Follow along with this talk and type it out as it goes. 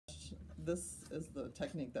this is the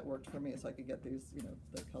technique that worked for me, so I could get these, you know,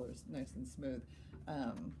 the colors nice and smooth.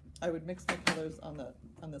 I would mix my colors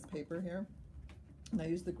on this paper here, and I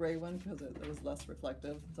used the gray one because it was less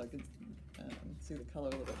reflective, so I could see the color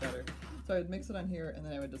a little bit better. So I would mix it on here, and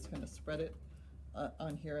then I would just kind of spread it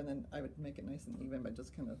on here, and then I would make it nice and even by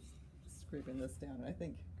just kind of scraping this down. And I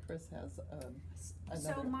think Chris has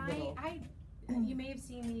another little... You may have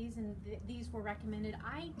seen these, and these were recommended.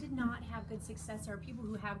 I did not have good success. There are people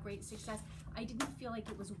who have great success. I didn't feel like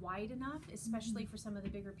it was wide enough, especially for some of the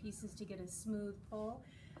bigger pieces, to get a smooth pull.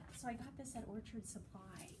 So I got this at Orchard Supply.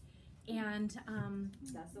 And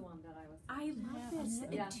that's the one that I love this.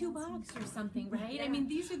 Yeah. $2 or something, right? Yeah. I mean,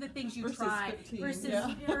 these are the things you Versus try 15, versus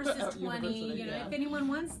yeah. versus 20. You know, yeah. if anyone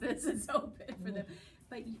wants this, it's open for them.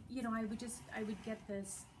 But you know, I would get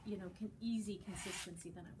this, you know, easy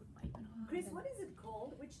consistency. Then I would wipe it off. Chris, what is it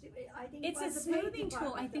called? Which I think it's by a the smoothing paint tool.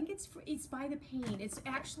 I department. think it's by the paint. It's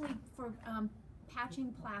actually for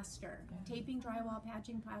patching plaster, taping drywall,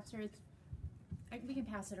 patching plaster. We can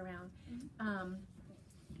pass it around.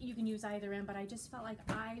 You can use either end, but I just felt like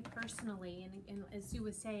I personally, and as Sue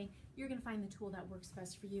was saying, you're going to find the tool that works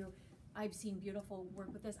best for you. I've seen beautiful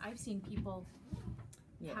work with this. I've seen people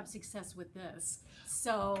have success with this.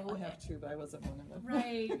 So I have two, but I wasn't one of them.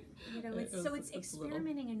 right, you know, it's it's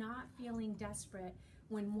experimenting and not feeling desperate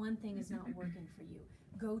when one thing is not working for you.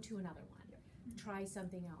 Go to another one. Try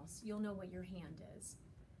something else. You'll know what your hand is.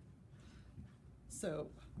 So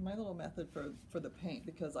my little method for the paint,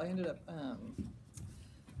 because I ended up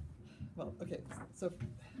well, okay, so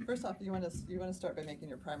first off, you want to start by making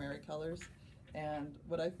your primary colors. And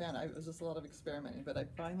what I found, it was just a lot of experimenting, but I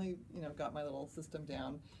finally, you know, got my little system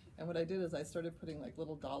down. And what I did is I started putting like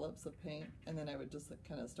little dollops of paint, and then I would just like,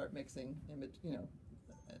 kind of start mixing, you know,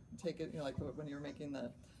 take it, you know, like when you were making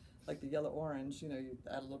the yellow orange, you know, you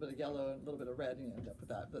add a little bit of yellow and a little bit of red, and you end up with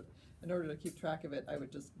that. But in order to keep track of it, I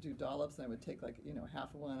would just do dollops, and I would take like, you know,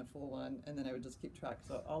 half of one, a full one, and then I would just keep track.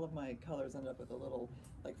 So all of my colors ended up with a little,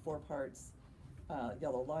 like 4 parts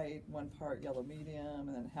yellow light, 1 part yellow medium,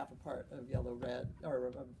 and then half a part of yellow red,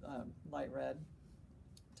 or light red,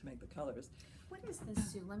 to make the colors. What is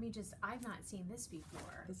this, Sue? Let me just, I've not seen this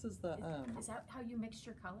before. This is the, Is that how you mix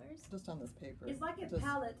your colors? just on this paper. It's like a Just-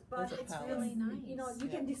 palette, but it's a it's palette. Really nice. You know, you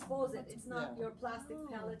can dispose it. It's not Yeah. your plastic Oh.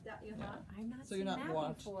 palette that you have. I've not So seen you're not that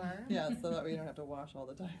washed. before. Yeah, so that way you don't have to wash all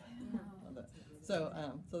the time. No. On that.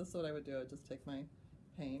 So this is what I would do. I'd just take my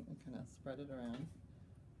paint and kind of spread it around.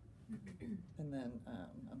 And then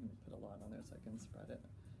I'm going to put a lot on there so I can spread it.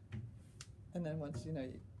 And then once, you know,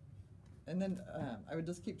 and then I would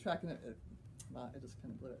just keep tracking it. Wow, I just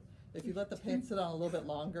kind of blew it. If you let the paint sit on a little bit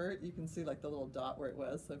longer, you can see like the little dot where it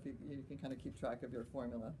was. So if you can kind of keep track of your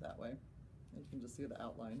formula that way. You can just see the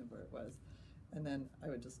outline of where it was. And then I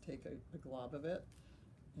would just take a glob of it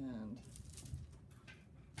and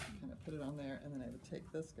kind of put it on there, and then I would take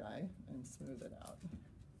this guy and smooth it out.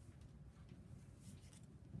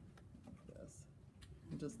 Like this.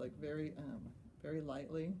 And just like very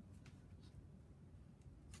lightly.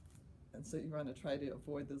 And so you want to try to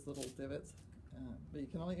avoid these little divots. But you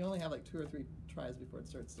only have like 2 or 3 tries before it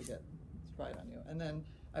starts to get dried on you. And then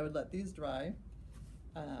I would let these dry,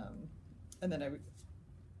 and then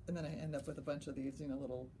I end up with a bunch of these, you know,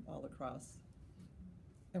 little all across.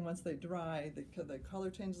 And once they dry, the color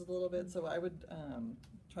changes a little bit. So I would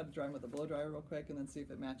try to dry them with a blow dryer real quick, and then see if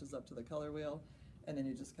it matches up to the color wheel, and then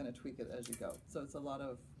you just kind of tweak it as you go. So it's a lot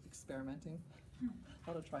of experimenting, a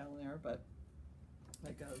lot of trial and error, but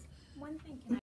it goes. One thing, can